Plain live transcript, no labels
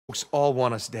Folks all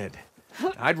want us dead.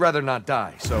 I'd rather not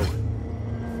die, so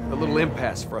a little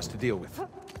impasse for us to deal with.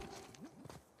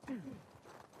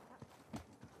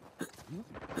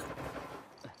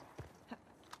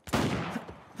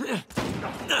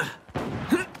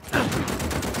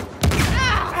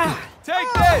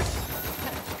 Take this!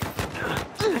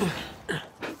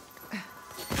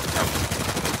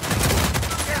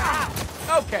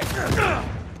 Okay.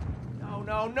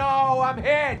 No, I'm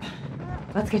hit!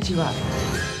 Let's get you up.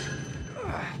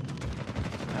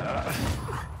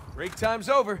 Break time's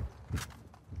over.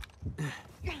 Thank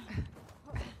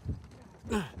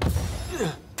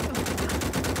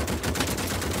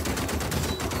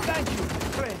you,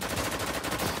 friend.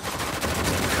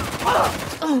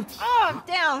 Oh, I'm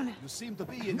down. You seem to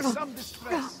be in some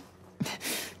distress.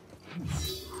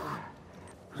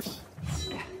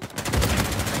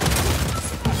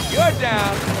 You're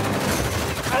down.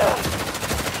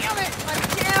 Damn it, I'm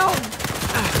down.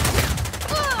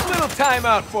 A little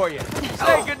timeout for you.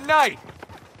 Say goodnight.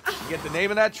 You get the name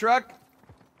of that truck?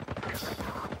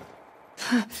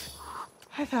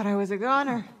 I thought I was a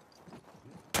goner.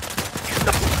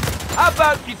 How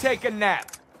about you take a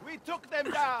nap? We took them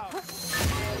down.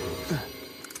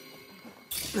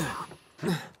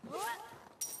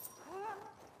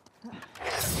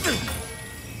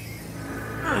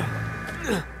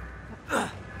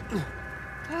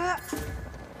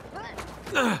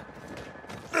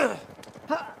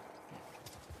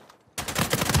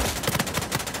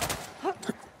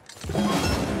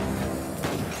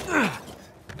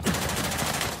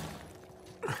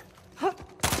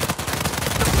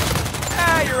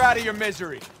 You're out of your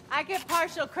misery. I get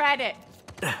partial credit.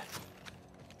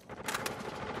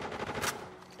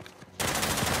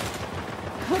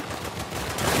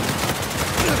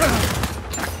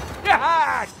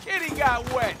 Yeah, kitty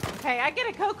got wet. Hey, I get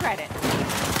a co-credit.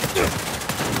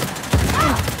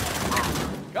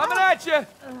 Coming at you.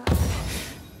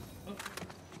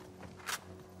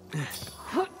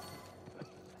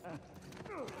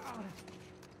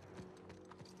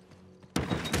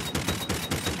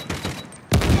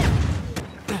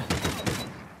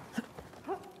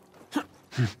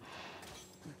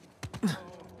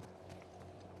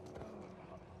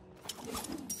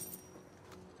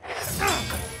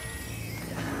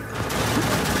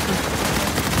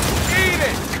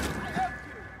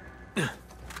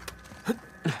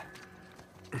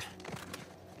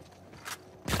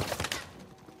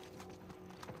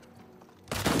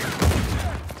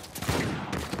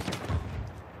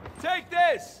 Take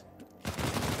this!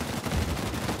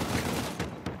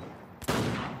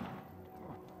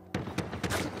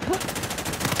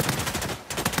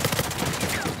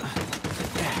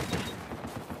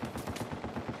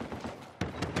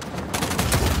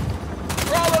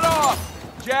 Roll it off,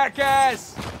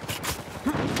 jackass!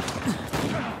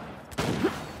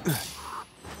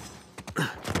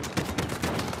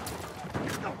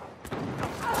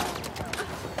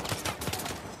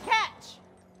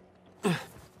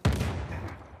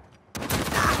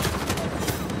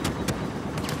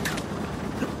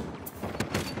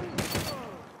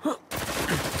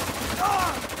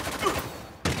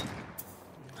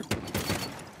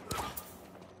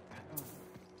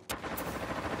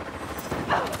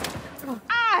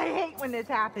 When this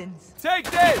happens. Take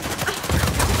this!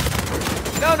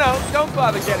 No, don't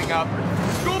bother getting up.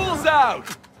 School's out!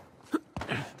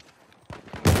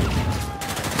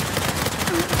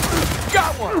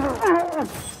 Got one!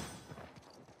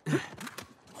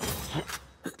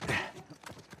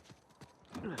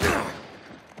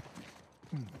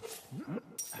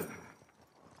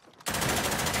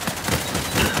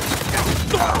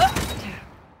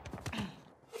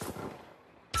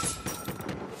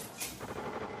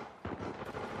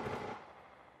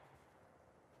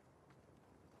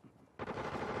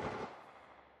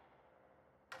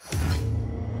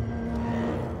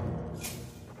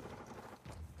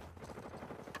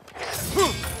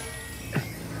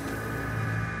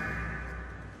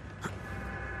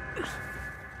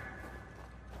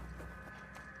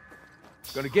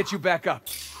 Gonna get you back up.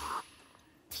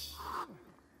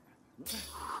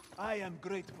 I am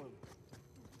grateful.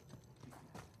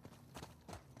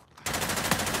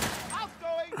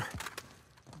 Outgoing!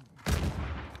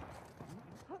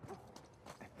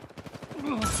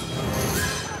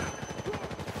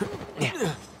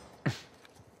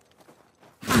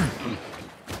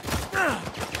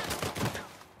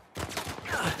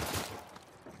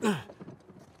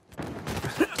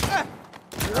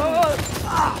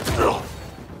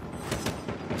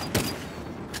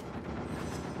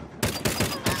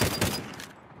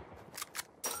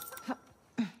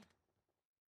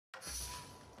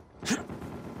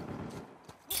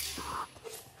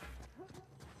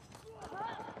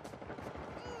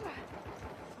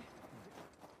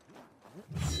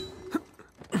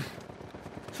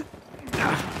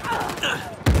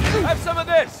 some of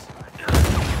this!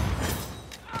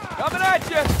 Coming at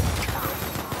you!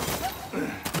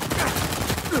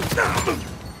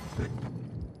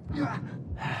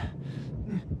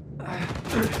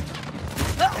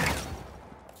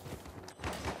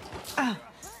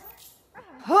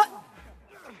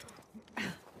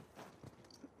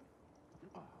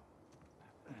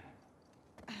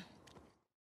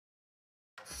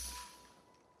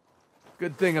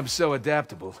 Good thing I'm so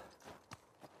adaptable.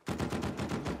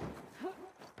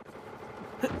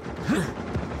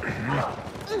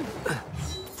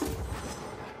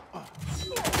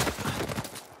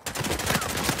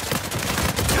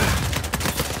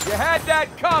 You had that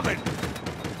coming!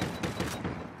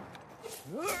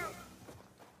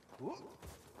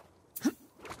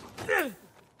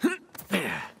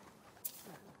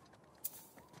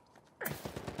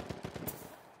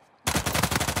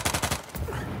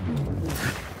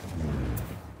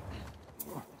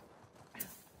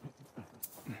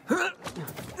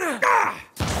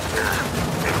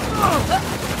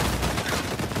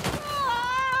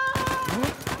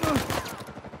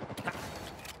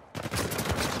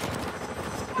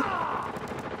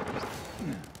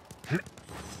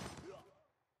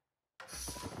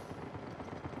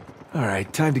 All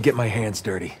right, time to get my hands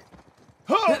dirty.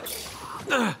 I'm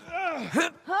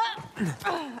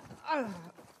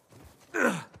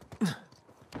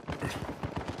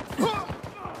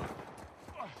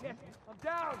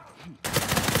down.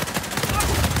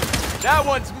 That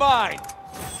one's mine.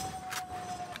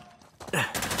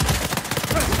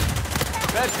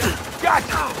 That's it.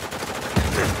 Gotcha.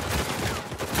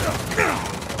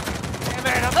 Hey,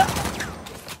 man, I'm up.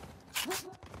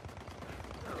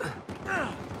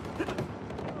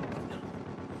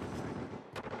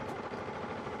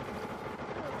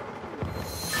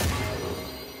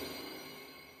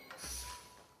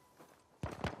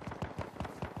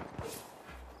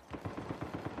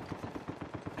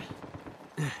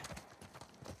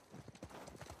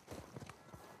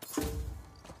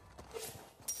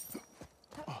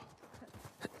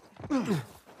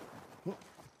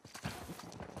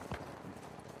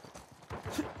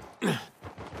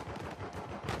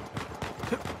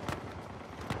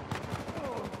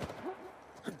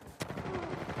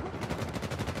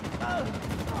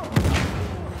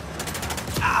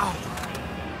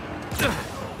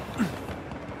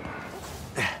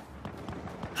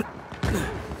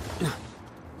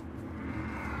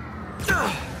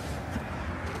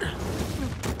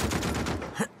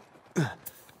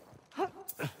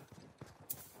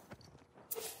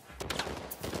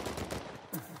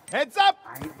 Heads up!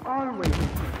 I always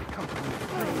come from this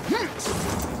place.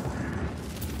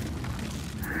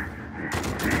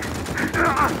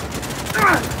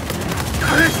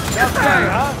 Tough day,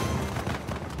 huh?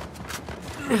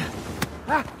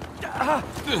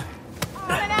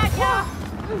 Coming at ya!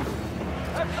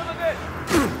 Have some of this.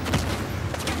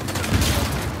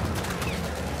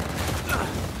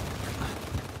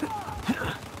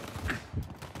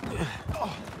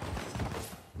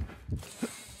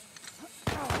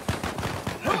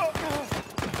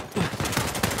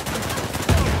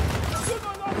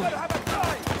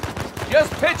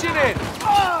 Just pitching in.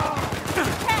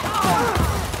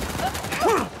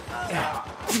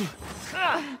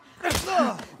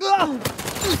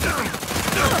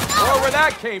 Or where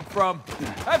that came from.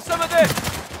 Have some of this.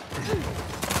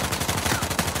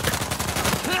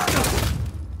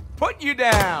 Put you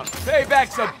down.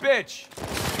 Payback's a bitch.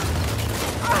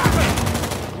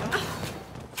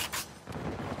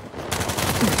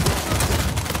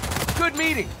 Good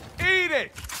meeting. Eat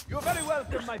it. You're very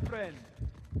welcome, my friend.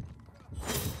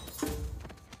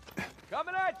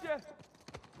 Coming at you.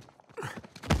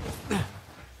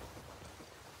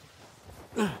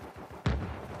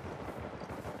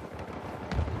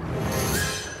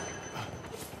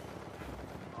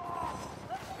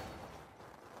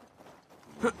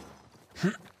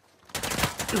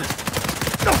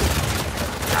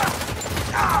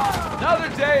 Another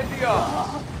day at the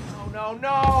office. No, no,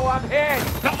 no, I'm hit.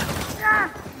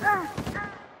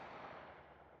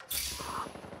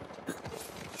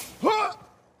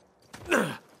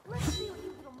 Let's see what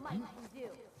you little mice can do.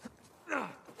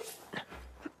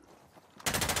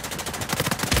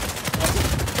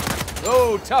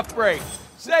 Oh, tough break.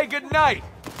 Say goodnight.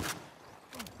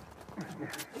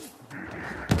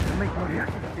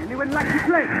 Anyone like to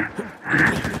play?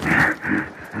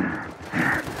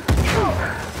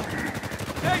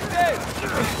 Take this.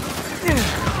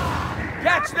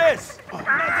 Catch this.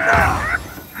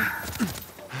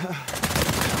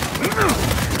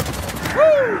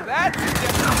 Woo, that's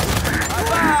it.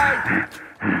 Bye-bye.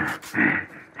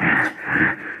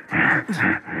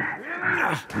 Really?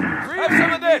 Have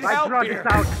some of this. I Help brought here.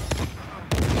 this out.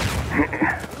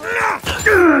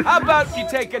 How about you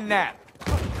take a nap?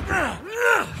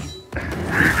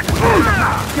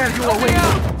 Scare you Help me away.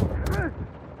 out.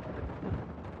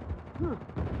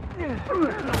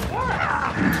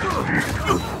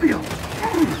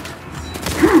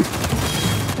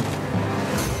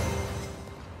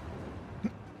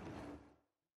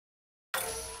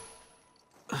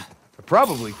 I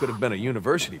probably could have been a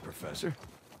university professor.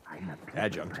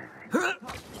 Adjunct.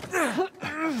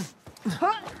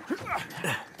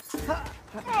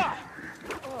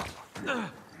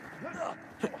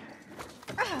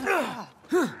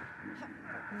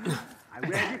 I wear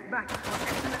this back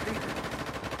excellently.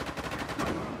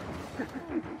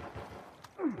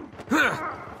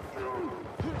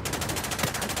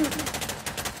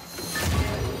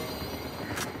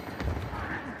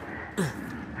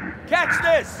 Catch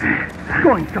this!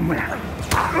 Going somewhere.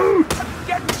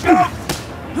 Get choked!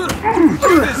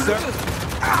 Do this, sir.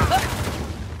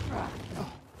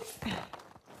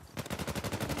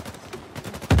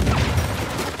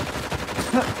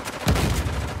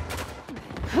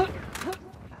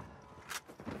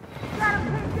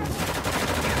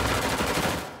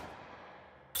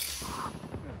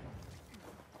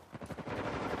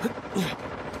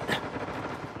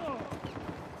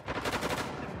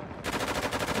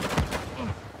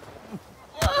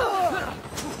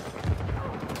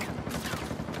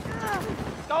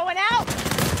 Going out!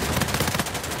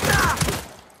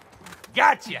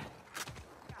 Gotcha!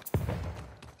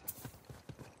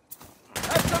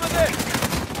 Have some of this!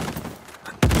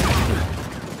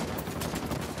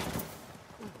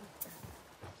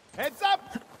 Heads up!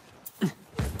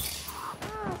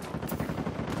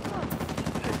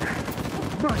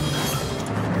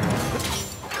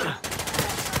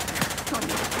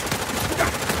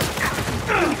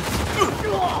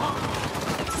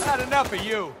 Not enough of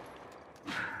you.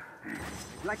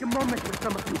 Like a moment with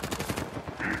some of you.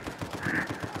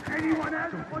 Anyone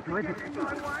else want to get in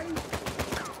my way?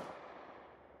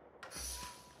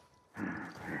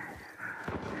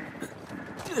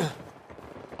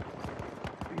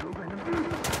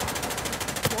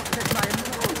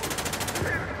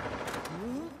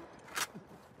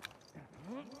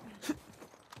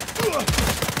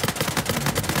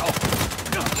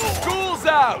 School's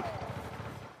out!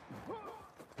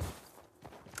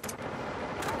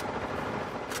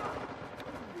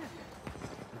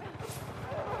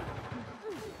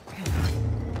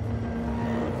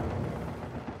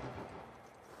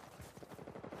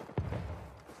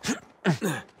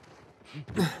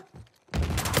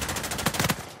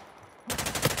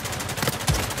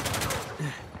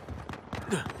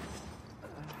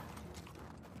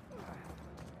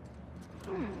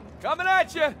 Coming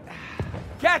at you!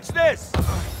 Catch this!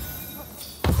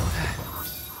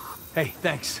 Hey,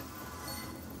 thanks.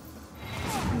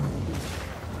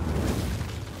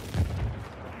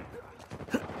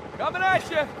 Coming at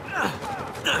you!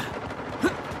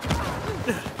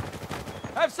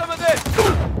 Have some of this!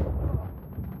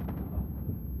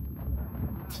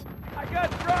 I got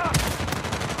dropped!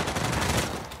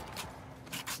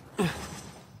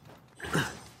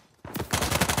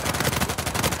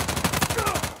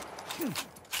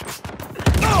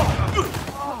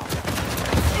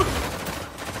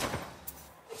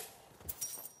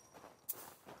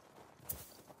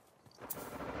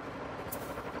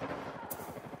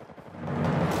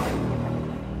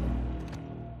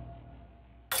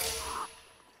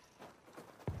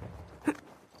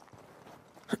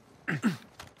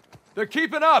 They're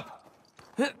keeping up!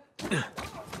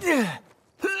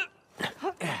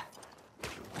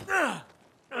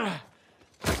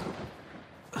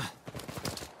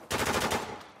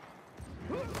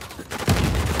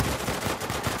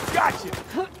 Gotcha!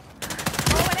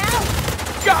 Going out!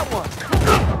 Got one!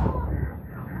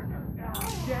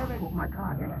 Put my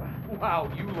target.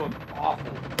 Wow, you look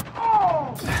awful.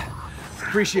 Oh!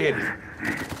 Appreciate it.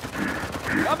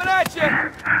 Coming at you!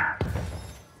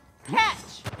 Catch!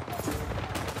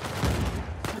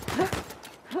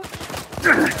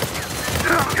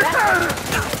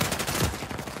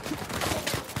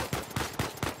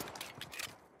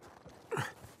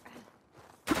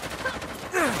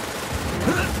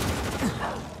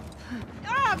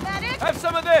 Ah, medic! Have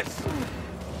some of this!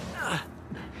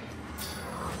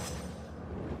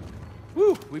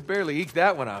 Whew, we barely eked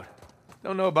that one out.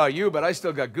 Don't know about you, but I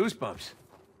still got goosebumps.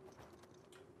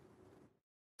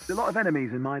 A lot of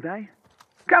enemies in my day.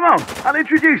 Come on, I'll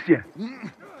introduce you.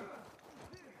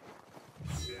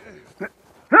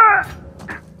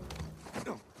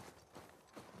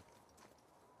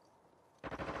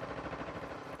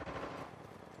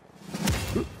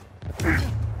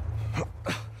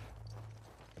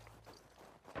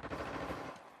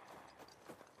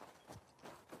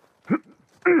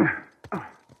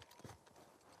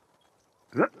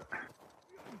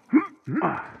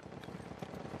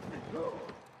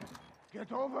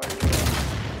 Get over here.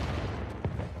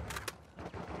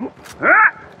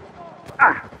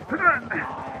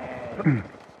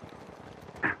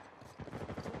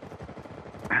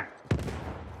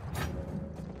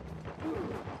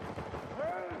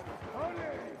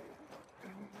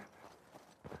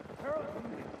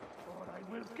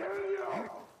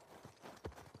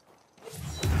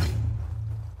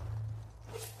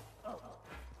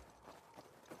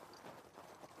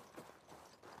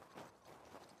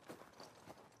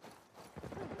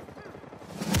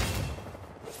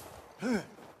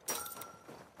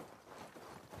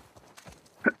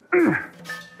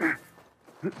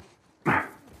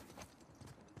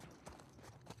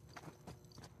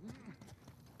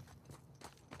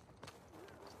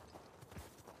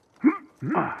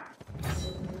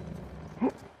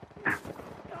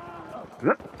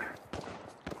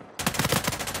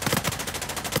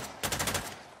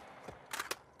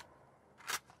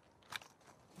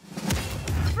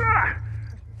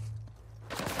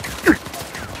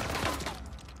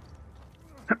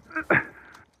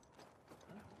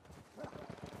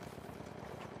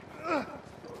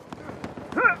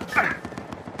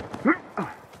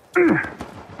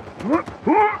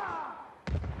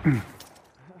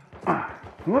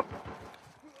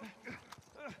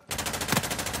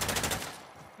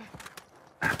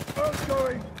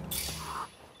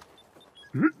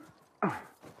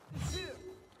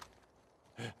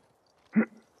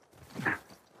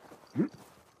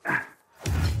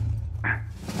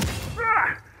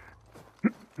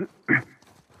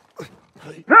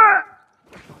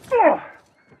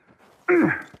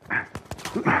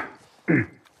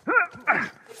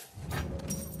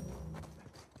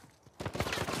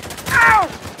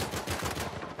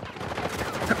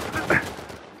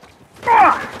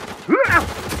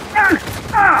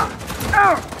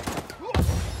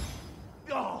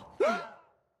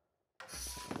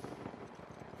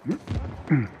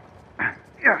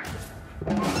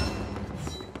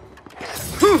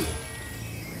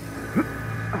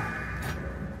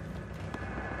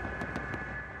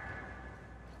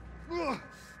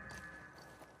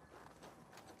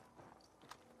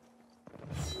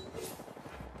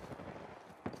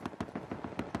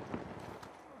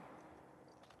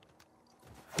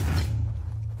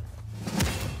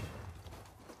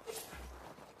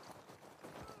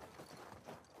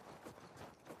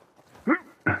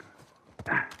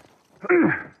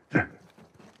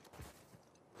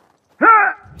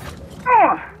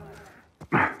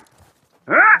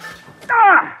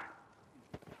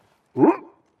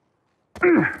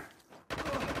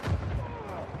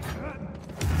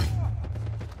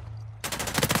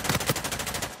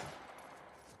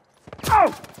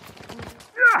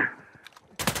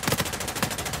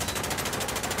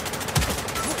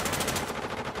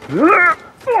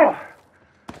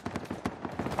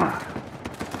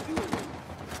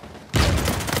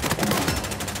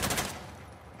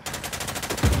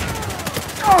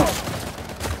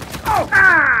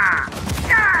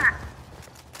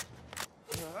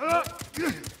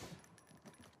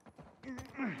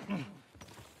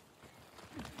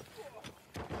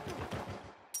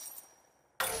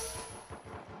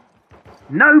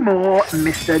 No more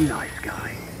Mr. Nice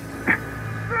Guy.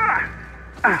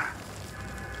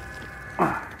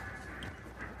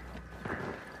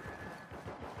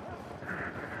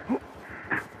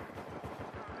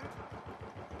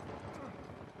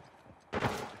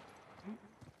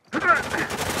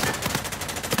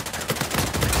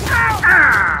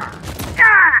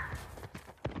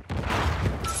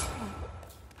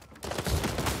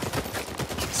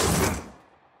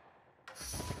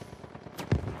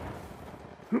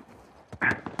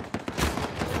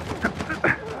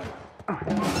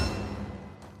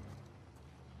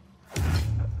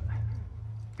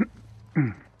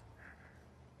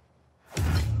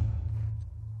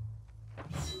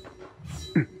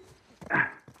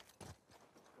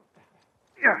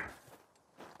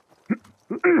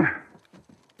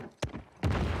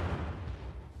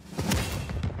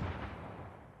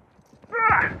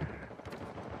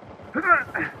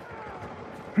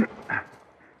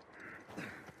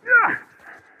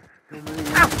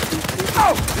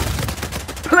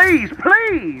 Please,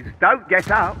 please, don't get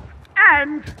up.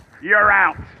 And you're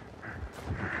out.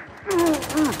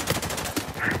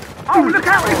 Oh, look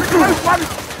out, it's a close one.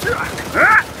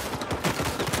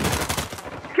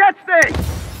 Catch this.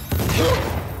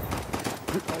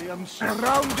 I am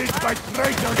surrounded by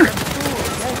traitors and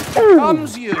fools. Ooh,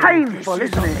 Comes you. painful,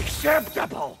 This is isn't it?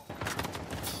 unacceptable.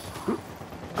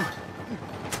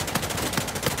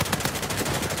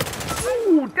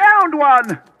 Ooh, Found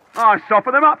one! I'll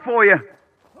soften them up for you.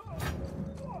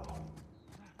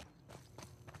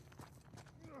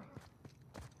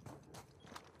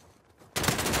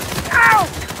 Ow!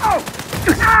 Oh!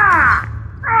 Ah!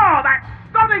 Oh, that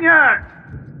sodding hurt!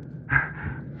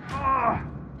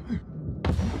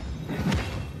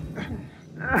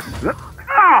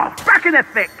 Oh, back in the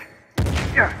thick!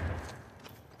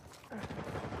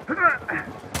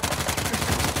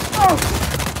 Oh,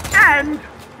 and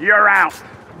you're out.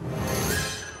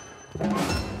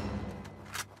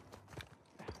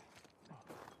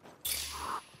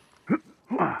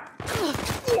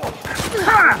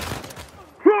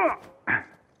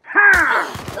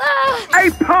 A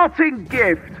parting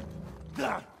gift.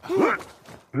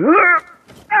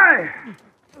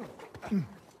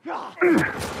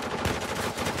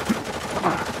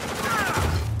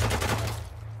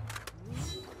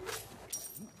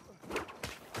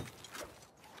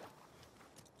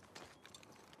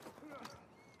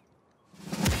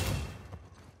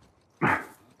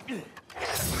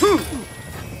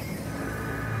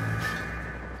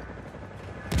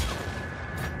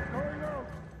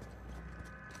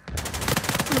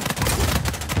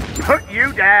 Put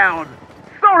you down.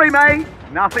 Sorry, mate.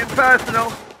 Nothing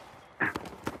personal.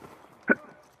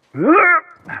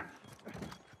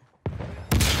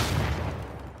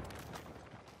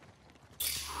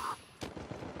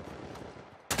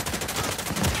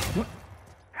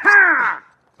 Ha!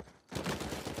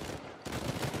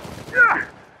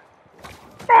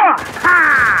 Oh,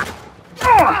 ha!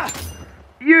 Oh,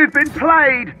 you've been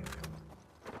played.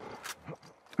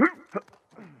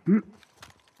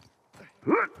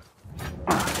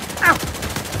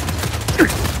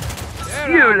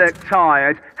 You look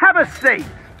tired. Have a seat.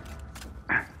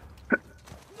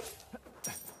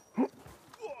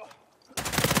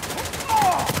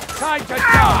 Time to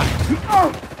die!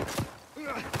 Oh!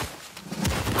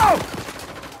 Oh!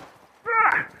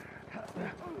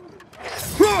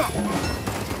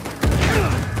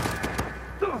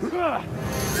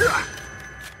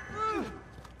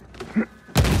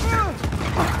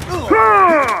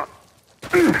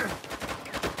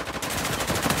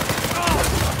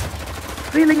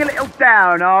 Feeling a little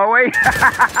down, are we?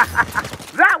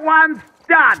 That one's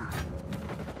done.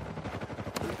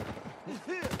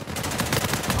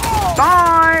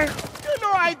 Bye. You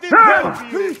know I didn't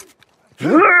help you.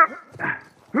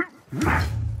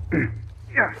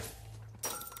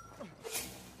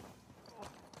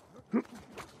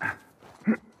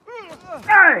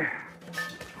 Hey.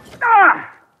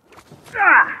 Ah.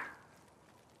 Ah.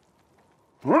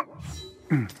 What?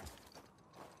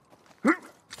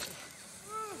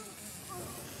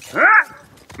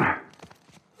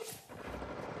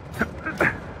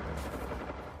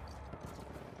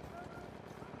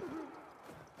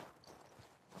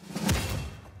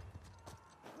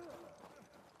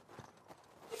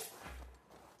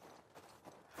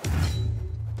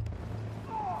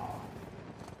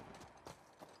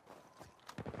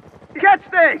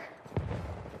 Catch this!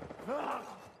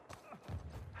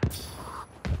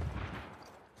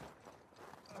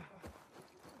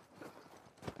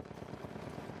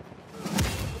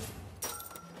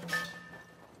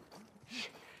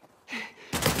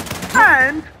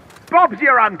 And Bob's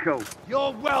your uncle.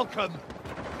 You're welcome.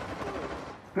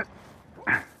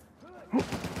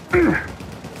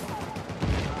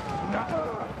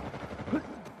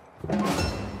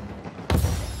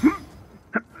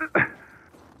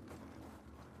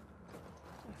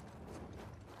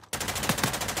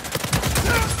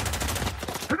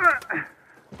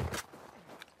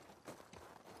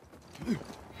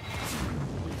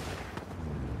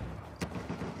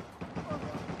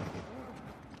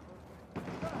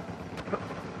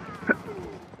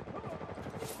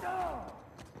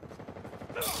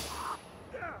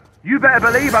 You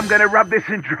better believe I'm going to rub this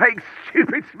in Drake's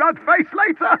stupid smug face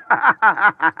later.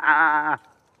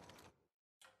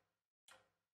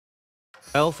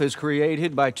 Wealth is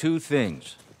created by two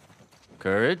things: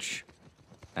 courage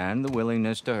and the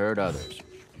willingness to hurt others.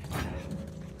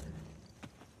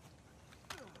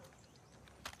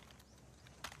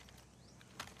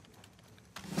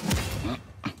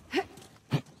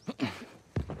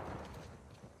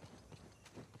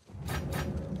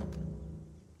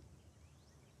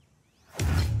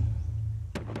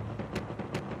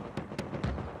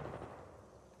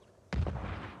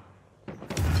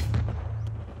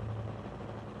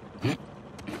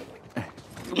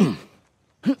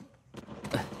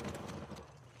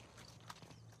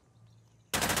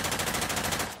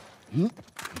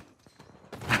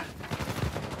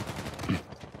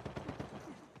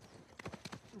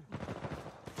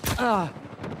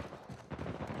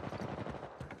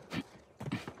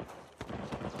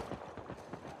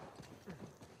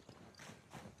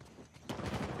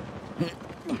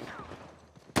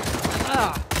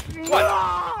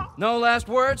 No last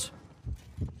words?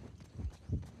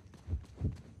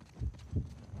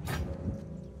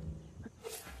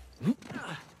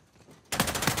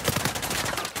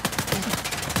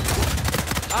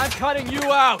 I'm cutting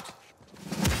you out!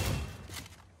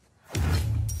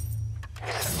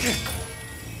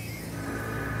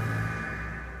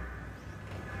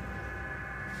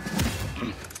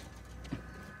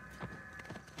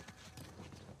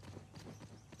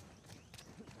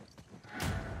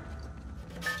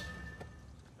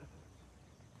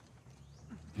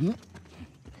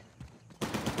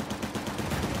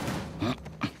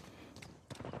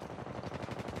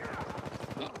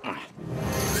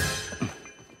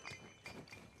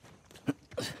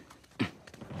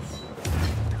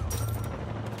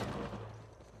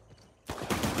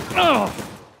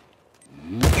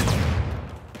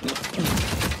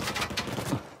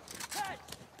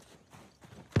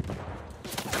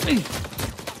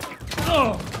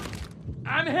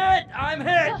 I'm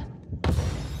hit!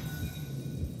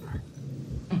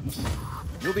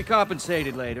 You'll be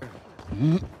compensated later.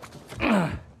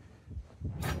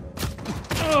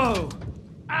 Oh!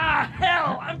 Ah,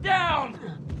 hell! I'm down!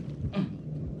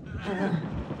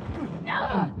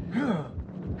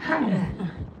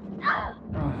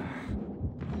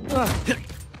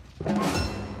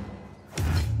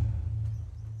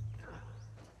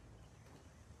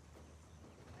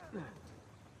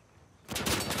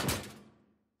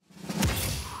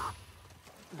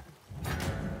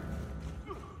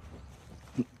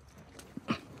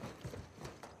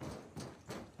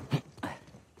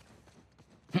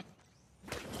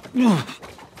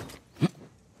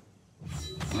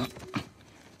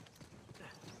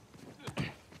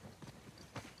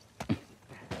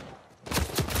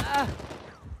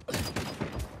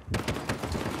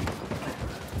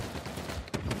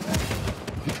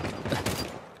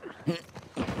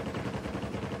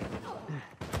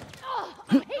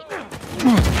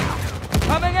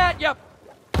 Coming at you!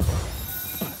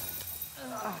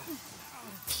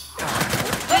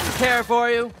 Didn't care for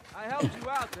you. I helped you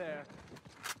out there.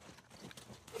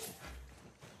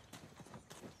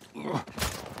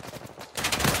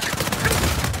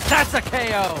 That's a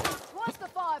KO! What's the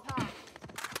firepower?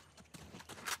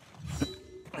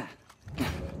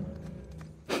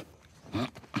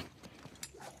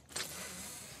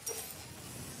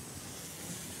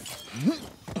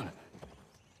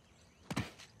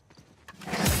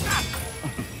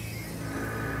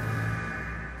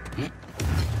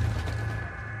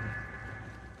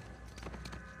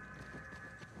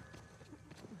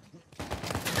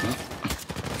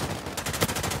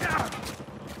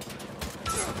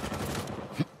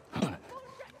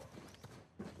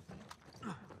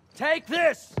 Take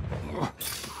this!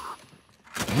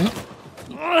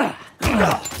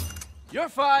 You're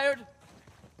fired!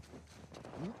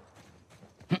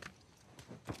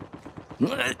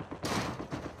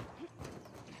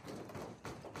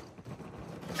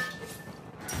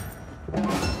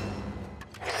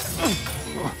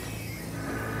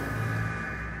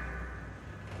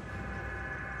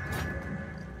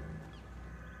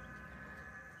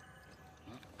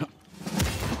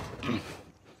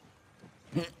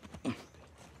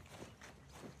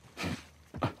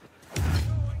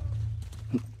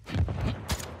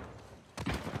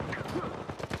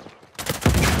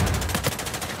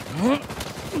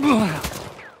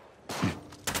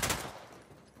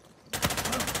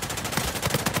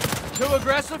 Too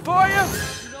aggressive for you?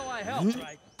 You know I helped,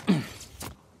 right?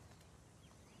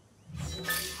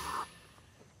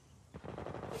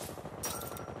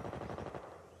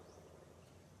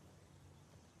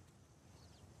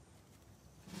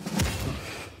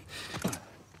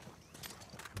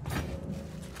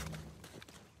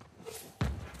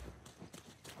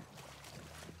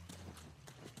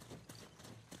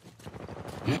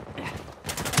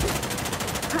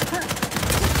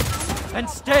 And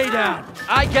stay down!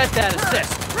 I get that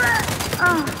assist!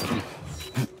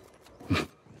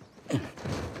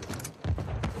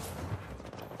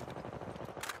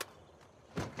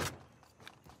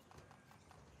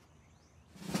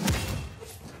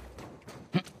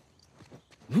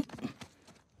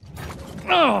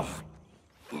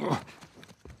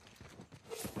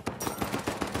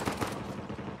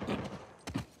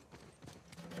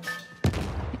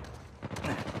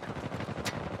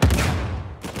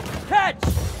 Catch!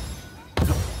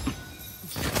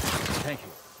 Thank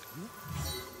you.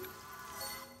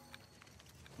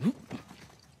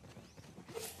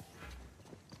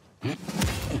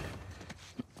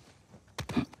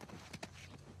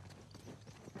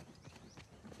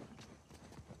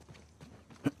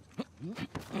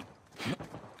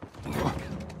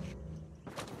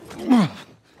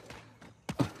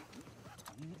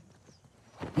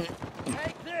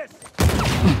 this!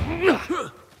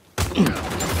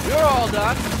 You're all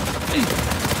done.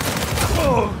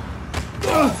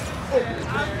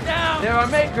 I'm down! There are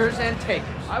makers and takers.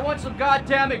 I want some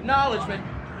goddamn acknowledgement.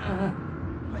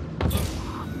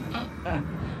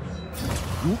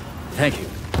 Thank you.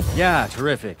 Yeah,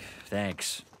 terrific.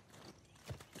 Thanks.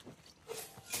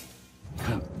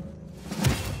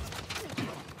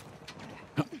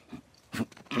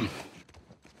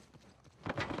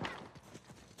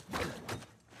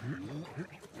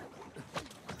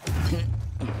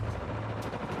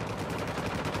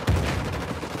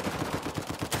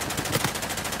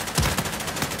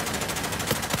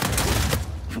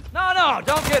 No,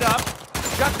 don't get up.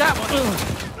 Got that one.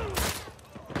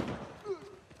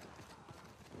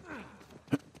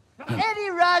 Eddie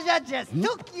Raja just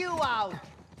took you out.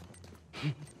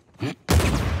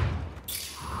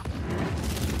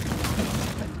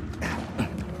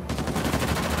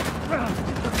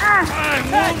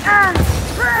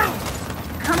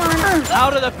 Come on.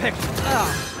 Out of the picture.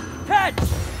 Catch!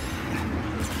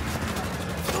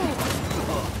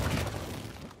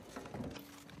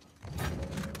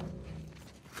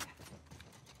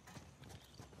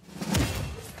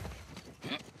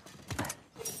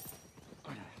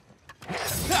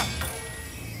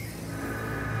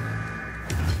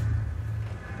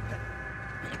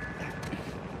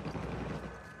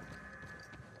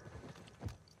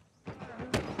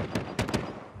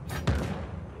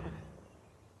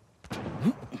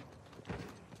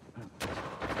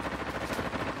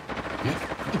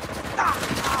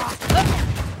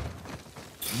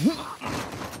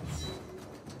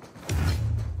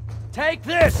 Take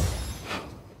this!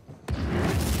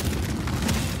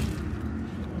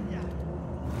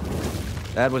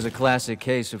 That was a classic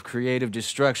case of creative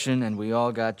destruction, and we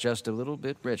all got just a little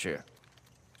bit richer.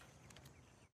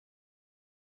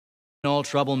 All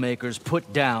troublemakers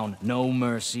put down, no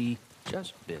mercy,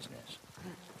 just business.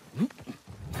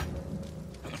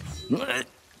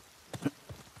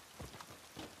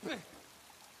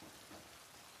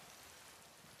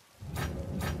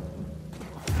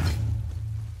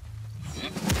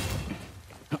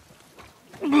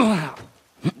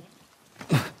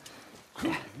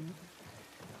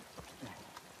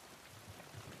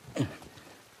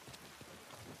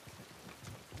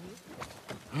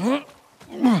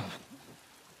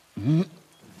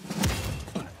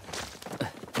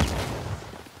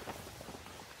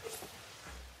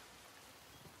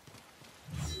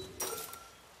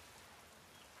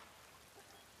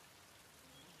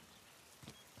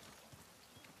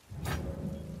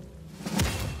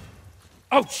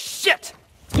 Oh, shit!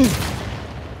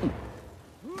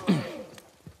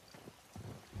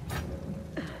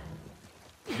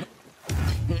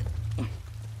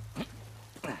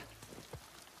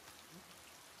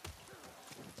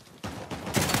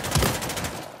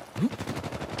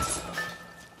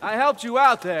 I helped you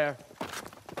out there.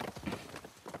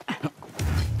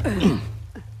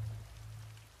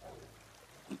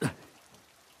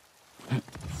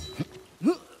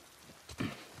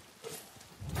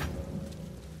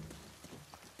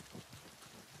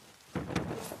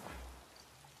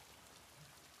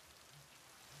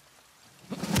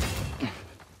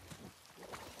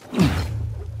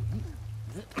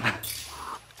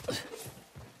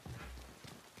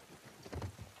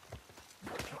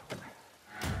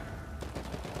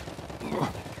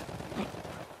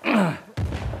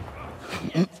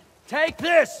 Take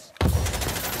this!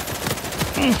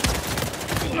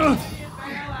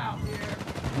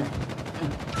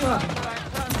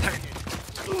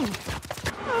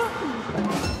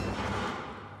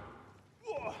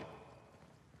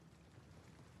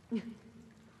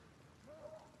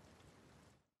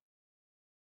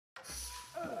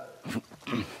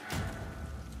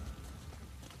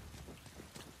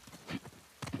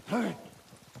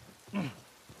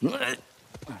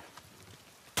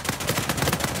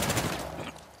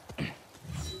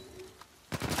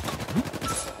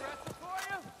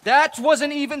 That was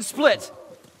an even split.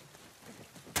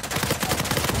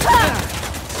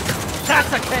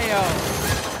 That's a KO.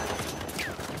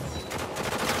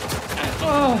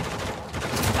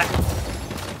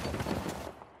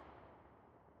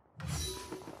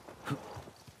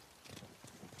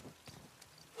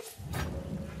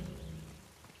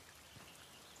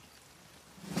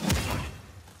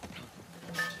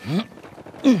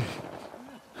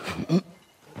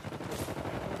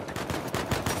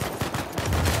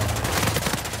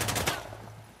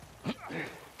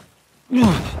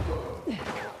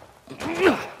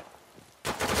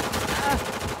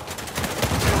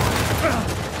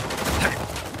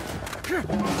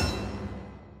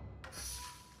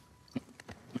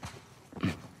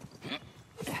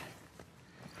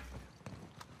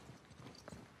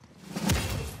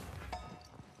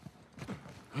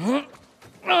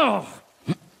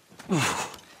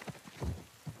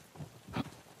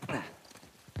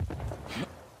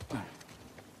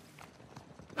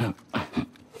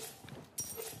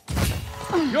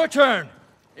 Your turn.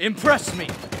 Impress me.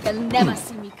 They'll never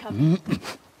see me coming.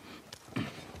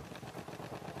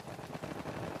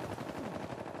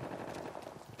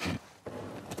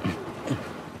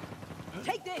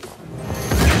 Take this!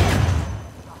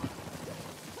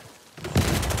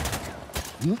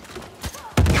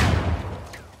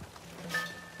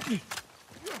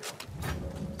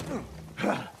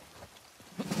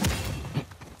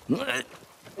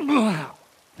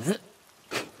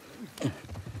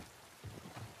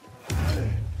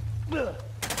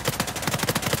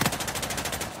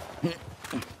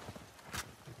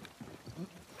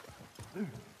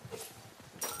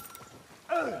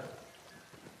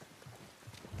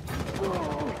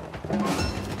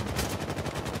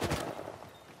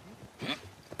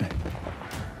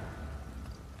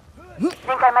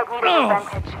 Think I might need an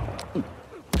advantage.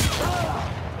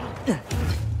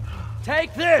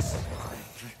 Take this!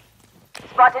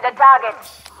 Spotted a target.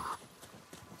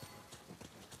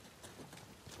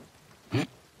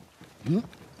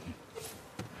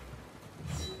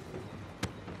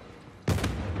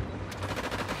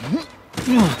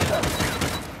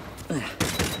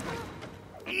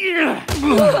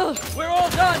 We're all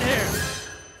done here!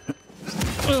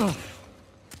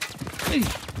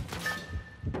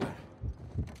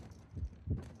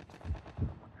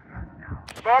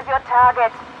 There's your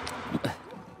target.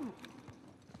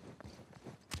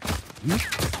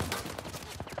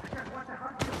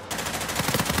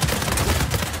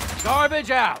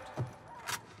 Garbage out!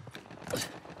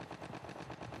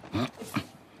 No,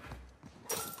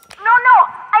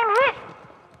 I'm hit.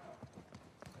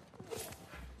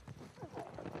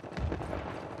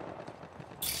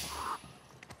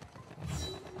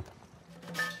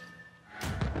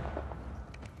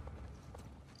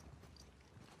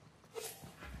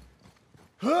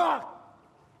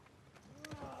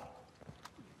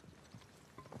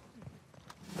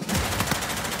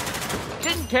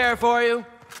 Didn't care for you.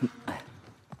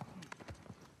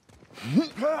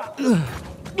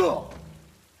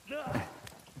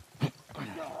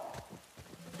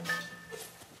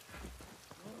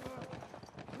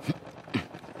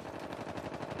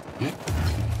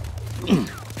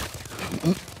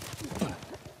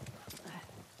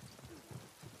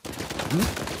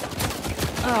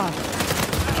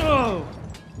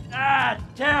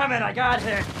 Damn it, I got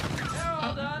hit. They're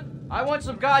all done. I want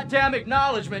some goddamn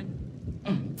acknowledgement.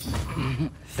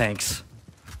 Thanks.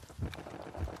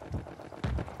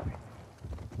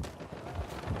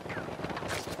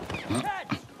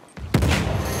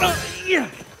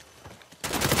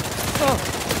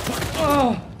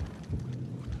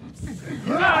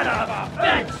 Son of a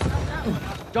bitch!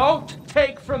 Don't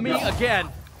take from me again.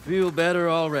 Feel better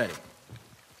already.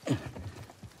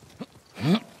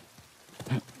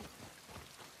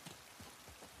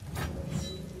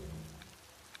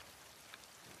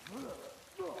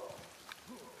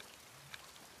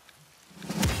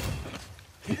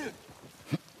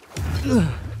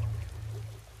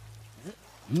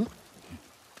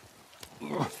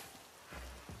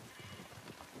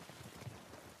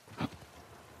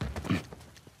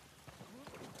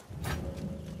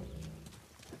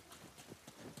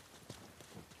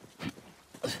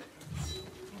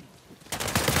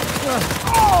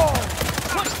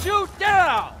 Put you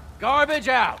down! Garbage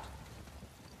out!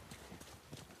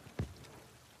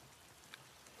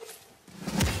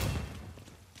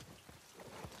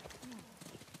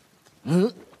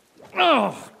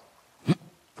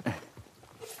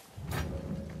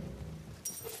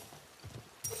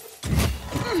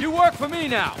 You work for me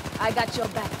now! I got your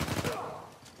back.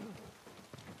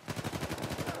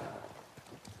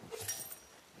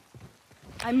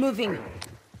 I'm moving.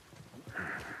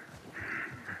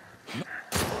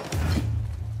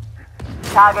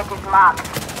 Target is marked.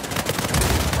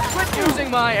 Quit using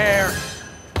my air!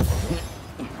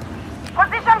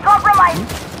 Position compromised.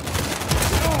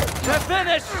 To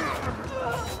finish!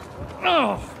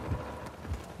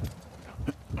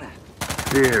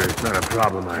 Fear is not a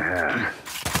problem I have.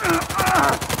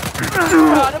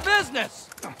 You're out of business!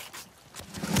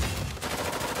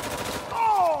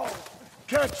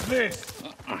 Catch this!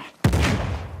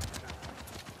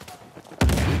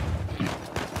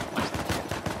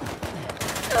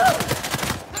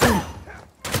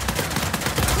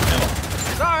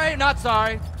 Sorry, not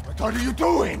sorry. What are you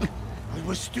doing? I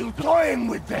was still toying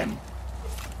with them.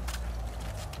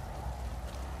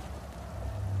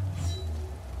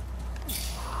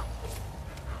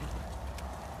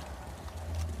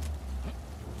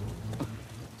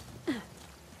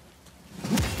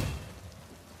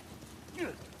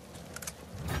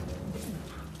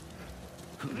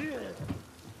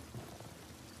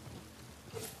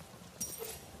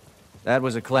 That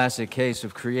was a classic case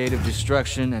of creative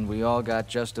destruction, and we all got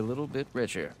just a little bit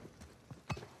richer.